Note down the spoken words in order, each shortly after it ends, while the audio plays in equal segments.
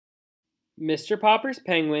Mr. Popper's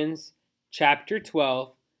Penguins, Chapter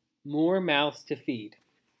 12, More Mouths to Feed.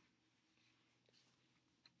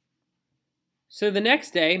 So the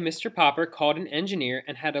next day, Mr. Popper called an engineer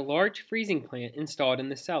and had a large freezing plant installed in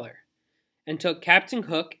the cellar, and took Captain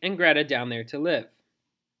Hook and Greta down there to live.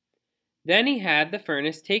 Then he had the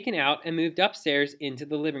furnace taken out and moved upstairs into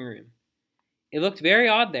the living room. It looked very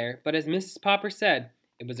odd there, but as Mrs. Popper said,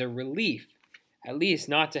 it was a relief, at least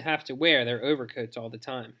not to have to wear their overcoats all the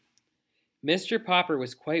time. Mr. Popper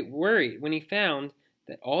was quite worried when he found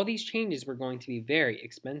that all these changes were going to be very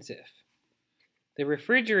expensive. The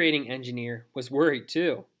refrigerating engineer was worried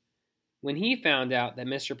too, when he found out that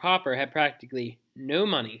Mr. Popper had practically no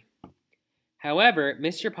money. However,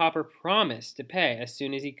 Mr. Popper promised to pay as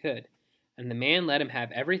soon as he could, and the man let him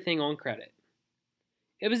have everything on credit.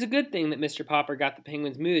 It was a good thing that Mr. Popper got the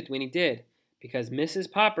penguins moved when he did, because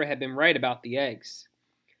Mrs. Popper had been right about the eggs.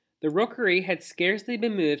 The rookery had scarcely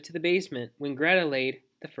been moved to the basement when Greta laid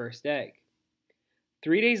the first egg.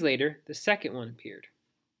 3 days later, the second one appeared.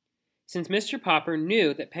 Since Mr. Popper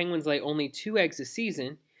knew that penguins lay only 2 eggs a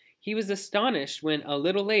season, he was astonished when, a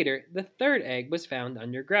little later, the third egg was found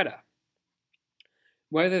under Greta.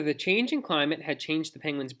 Whether the change in climate had changed the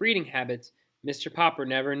penguins' breeding habits, Mr. Popper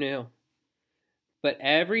never knew. But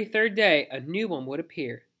every third day, a new one would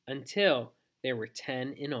appear, until there were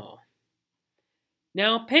 10 in all.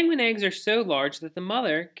 Now, penguin eggs are so large that the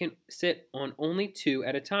mother can sit on only 2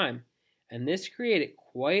 at a time, and this created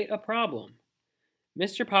quite a problem.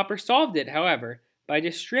 Mr. Popper solved it, however, by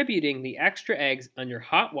distributing the extra eggs under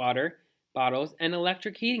hot water bottles and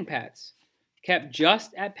electric heating pads, kept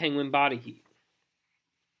just at penguin body heat.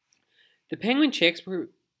 The penguin chicks,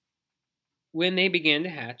 when they began to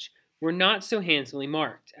hatch, were not so handsomely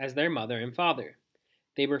marked as their mother and father.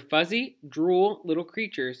 They were fuzzy, drool little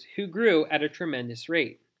creatures who grew at a tremendous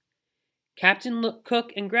rate. Captain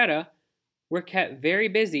Cook and Greta were kept very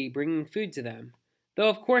busy bringing food to them, though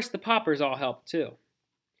of course the Poppers all helped too.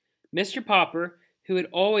 Mr. Popper, who had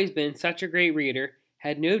always been such a great reader,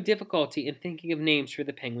 had no difficulty in thinking of names for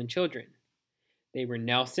the penguin children. They were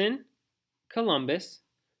Nelson, Columbus,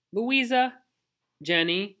 Louisa,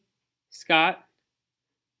 Jenny, Scott,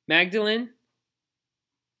 Magdalene,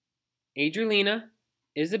 Adriana,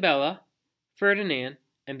 Isabella, Ferdinand,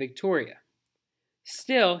 and Victoria.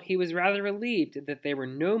 Still, he was rather relieved that there were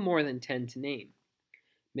no more than 10 to name.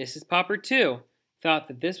 Mrs. Popper, too, thought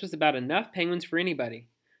that this was about enough penguins for anybody,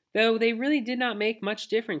 though they really did not make much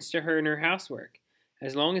difference to her in her housework,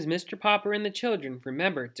 as long as Mr. Popper and the children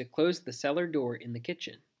remembered to close the cellar door in the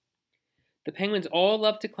kitchen. The penguins all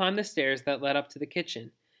loved to climb the stairs that led up to the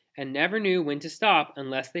kitchen, and never knew when to stop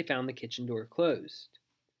unless they found the kitchen door closed.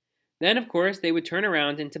 Then, of course, they would turn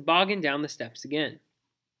around and toboggan down the steps again.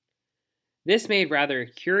 This made rather a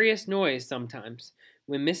curious noise sometimes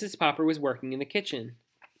when Mrs. Popper was working in the kitchen,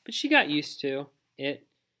 but she got used to it,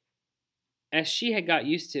 as she had got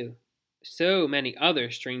used to so many other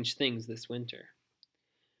strange things this winter.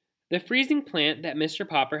 The freezing plant that Mr.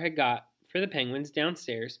 Popper had got for the penguins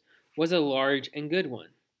downstairs was a large and good one.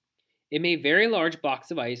 It made very large blocks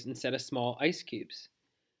of ice instead of small ice cubes,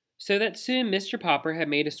 so that soon Mr. Popper had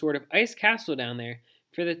made a sort of ice castle down there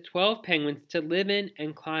for the 12 penguins to live in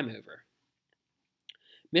and climb over.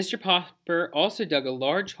 Mr. Popper also dug a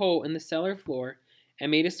large hole in the cellar floor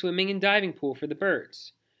and made a swimming and diving pool for the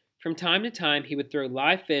birds. From time to time, he would throw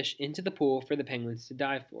live fish into the pool for the penguins to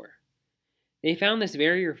dive for. They found this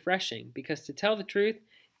very refreshing because, to tell the truth,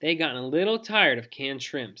 they had gotten a little tired of canned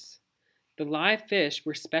shrimps. The live fish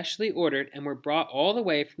were specially ordered and were brought all the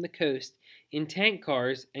way from the coast in tank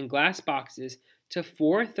cars and glass boxes to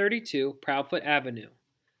 432 Proudfoot Avenue.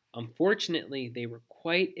 Unfortunately, they were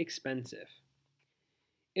quite expensive.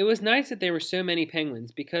 It was nice that there were so many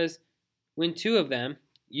penguins because when 2 of them,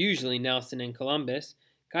 usually Nelson and Columbus,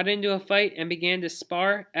 got into a fight and began to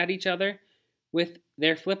spar at each other with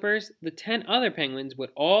their flippers, the 10 other penguins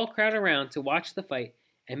would all crowd around to watch the fight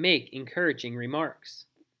and make encouraging remarks.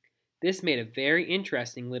 This made a very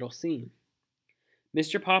interesting little scene.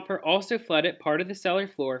 Mr. Popper also flooded part of the cellar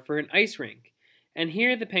floor for an ice rink, and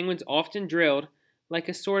here the penguins often drilled like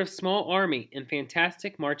a sort of small army in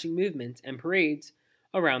fantastic marching movements and parades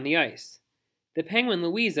around the ice. The penguin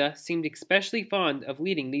Louisa seemed especially fond of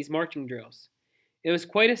leading these marching drills. It was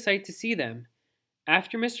quite a sight to see them.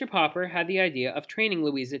 After Mr. Popper had the idea of training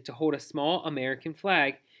Louisa to hold a small American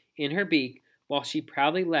flag in her beak while she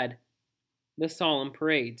proudly led the solemn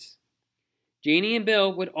parades. Janie and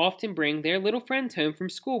Bill would often bring their little friends home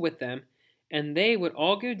from school with them, and they would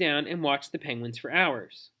all go down and watch the penguins for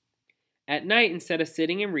hours. At night, instead of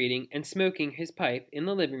sitting and reading and smoking his pipe in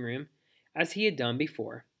the living room, as he had done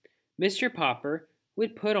before, Mr. Popper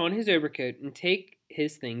would put on his overcoat and take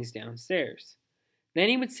his things downstairs. Then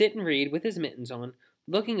he would sit and read with his mittens on,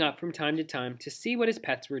 looking up from time to time to see what his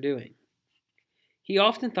pets were doing. He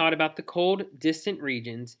often thought about the cold, distant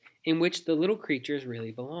regions in which the little creatures really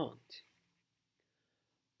belonged.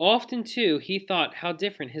 Often, too, he thought how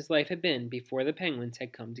different his life had been before the penguins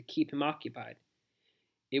had come to keep him occupied.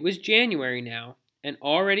 It was January now, and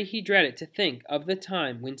already he dreaded to think of the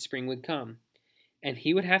time when spring would come, and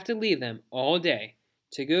he would have to leave them all day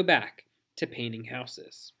to go back to painting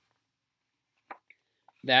houses.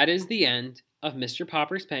 That is the end of Mr.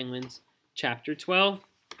 Popper's Penguins, Chapter 12.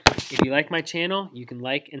 If you like my channel, you can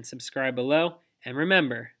like and subscribe below, and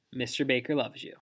remember, Mr. Baker loves you.